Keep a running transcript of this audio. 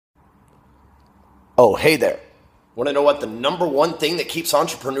Oh, hey there. Want to know what the #1 thing that keeps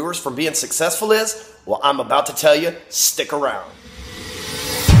entrepreneurs from being successful is? Well, I'm about to tell you. Stick around.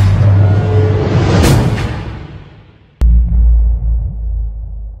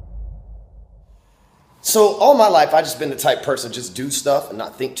 So all my life, I've just been the type person just do stuff and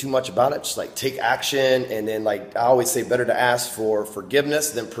not think too much about it. Just like take action. And then like I always say, better to ask for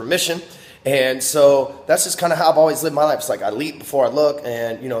forgiveness than permission. And so that's just kind of how I've always lived my life. It's like I leap before I look.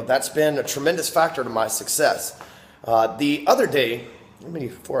 And, you know, that's been a tremendous factor to my success. The other day,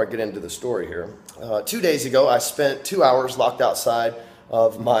 before I get into the story here, 2 days ago, I spent 2 hours locked outside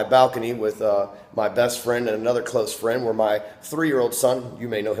of my balcony with my best friend and another close friend, where my 3-year-old son, you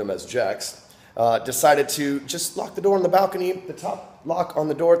may know him as Jax, decided to just lock the door on the balcony. The top lock on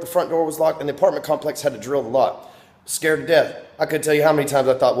the door at the front door was locked, and the apartment complex had to drill the lock. Scared to death. I couldn't tell you how many times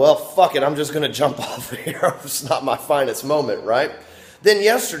I thought, well, fuck it, I'm just going to jump off here. It's not my finest moment, right? Then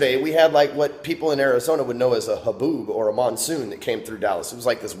yesterday, we had like what people in Arizona would know as a haboob or a monsoon that came through Dallas. It was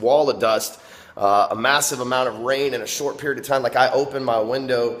like this wall of dust, a massive amount of rain in a short period of time. Like I opened my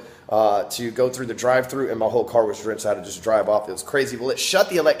window to go through the drive-thru and my whole car was drenched. I had to just drive off. It was crazy. Well, it shut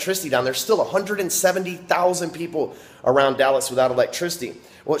the electricity down. There's still 170,000 people around Dallas without electricity.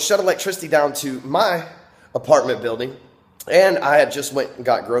 Well, it shut electricity down to my apartment building, and I had just went and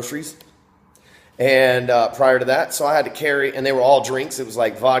got groceries. And prior to that, so I had to carry, and they were all drinks. It was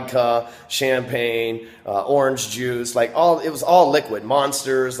like vodka, champagne, orange juice, like it was all liquid,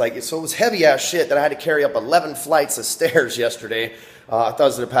 Monsters, like, so it was heavy ass shit that I had to carry up 11 flights of stairs yesterday. I thought I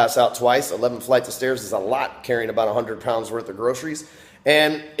was going to pass out twice. 11 flights of stairs is a lot, carrying about 100 pounds worth of groceries.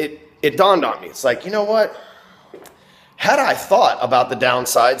 And it dawned on me. It's like, you know what? Had I thought about the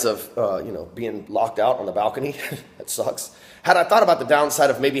downsides of, being locked out on the balcony, that sucks. Had I thought about the downside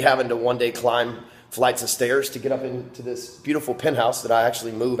of maybe having to one day climb flights of stairs to get up into this beautiful penthouse that I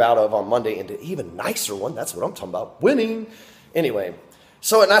actually move out of on Monday into an even nicer one, that's what I'm talking about, winning. Anyway,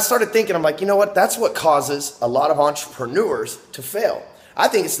 and I started thinking, I'm like, you know what? That's what causes a lot of entrepreneurs to fail. I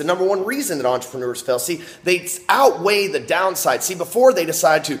think it's the #1 reason that entrepreneurs fail. See, they outweigh the downside. See, before they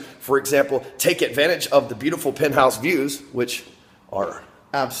decide to, for example, take advantage of the beautiful penthouse views, which are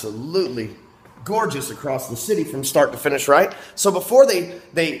absolutely gorgeous across the city from start to finish, right? So before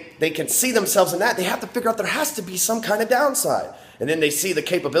they can see themselves in that, they have to figure out there has to be some kind of downside. And then they see the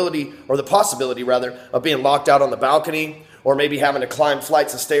capability, or the possibility rather, of being locked out on the balcony, or maybe having to climb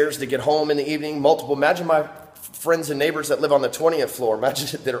flights of stairs to get home in the evening. Imagine my friends and neighbors that live on the 20th floor.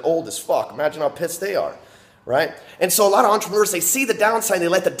 Imagine they're old as fuck. Imagine how pissed they are, right? And so a lot of entrepreneurs, they see the downside, they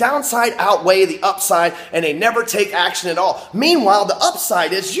let the downside outweigh the upside, and they never take action at all. Meanwhile, the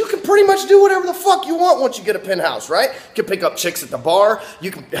upside is you can pretty much do whatever the fuck you want once you get a penthouse, right? You can pick up chicks at the bar.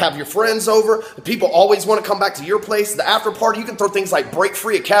 You can have your friends over. The people always want to come back to your place. The after party, you can throw things like Break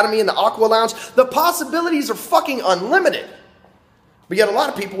Free Academy in the Aqua Lounge. The possibilities are fucking unlimited. But yet a lot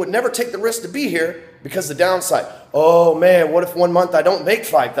of people would never take the risk to be here because the downside. Oh man, what if one month I don't make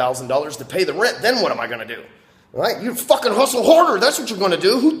 $5,000 to pay the rent? Then what am I going to do? Right? You fucking hustle harder. That's what you're going to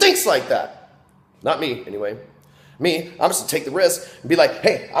do. Who thinks like that? Not me, anyway. Me, I'm just going to take the risk and be like,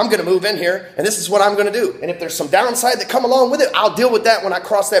 hey, I'm going to move in here, and this is what I'm going to do. And if there's some downside that come along with it, I'll deal with that when I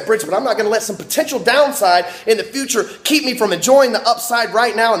cross that bridge. But I'm not going to let some potential downside in the future keep me from enjoying the upside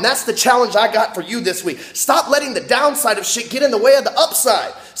right now. And that's the challenge I got for you this week. Stop letting the downside of shit get in the way of the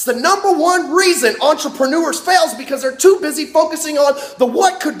upside. It's the #1 reason entrepreneurs fail, because they're too busy focusing on the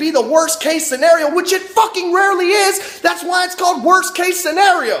what could be the worst case scenario, which it fucking rarely is. That's why it's called worst case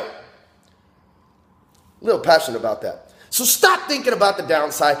scenario. A little passionate about that. So stop thinking about the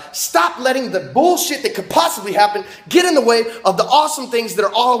downside. Stop letting the bullshit that could possibly happen get in the way of the awesome things that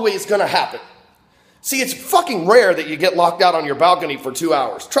are always going to happen. See, it's fucking rare that you get locked out on your balcony for 2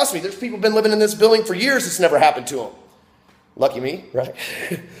 hours. Trust me, there's people been living in this building for years. It's never happened to them. Lucky me, right?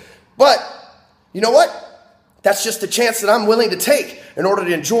 But you know what? That's just a chance that I'm willing to take in order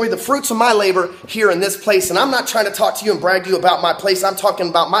to enjoy the fruits of my labor here in this place. And I'm not trying to talk to you and brag to you about my place. I'm talking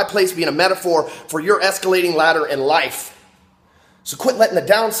about my place being a metaphor for your escalating ladder in life. So quit letting the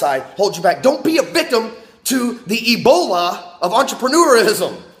downside hold you back. Don't be a victim to the Ebola of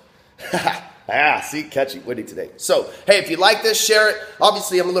entrepreneurism. See, catchy, witty today. So, hey, if you like this, share it.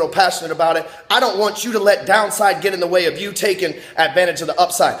 Obviously, I'm a little passionate about it. I don't want you to let downside get in the way of you taking advantage of the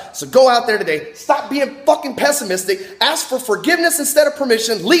upside. So go out there today. Stop being fucking pessimistic. Ask for forgiveness instead of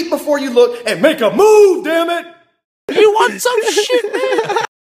permission. Leap before you look and make a move, damn it. You want some shit, man?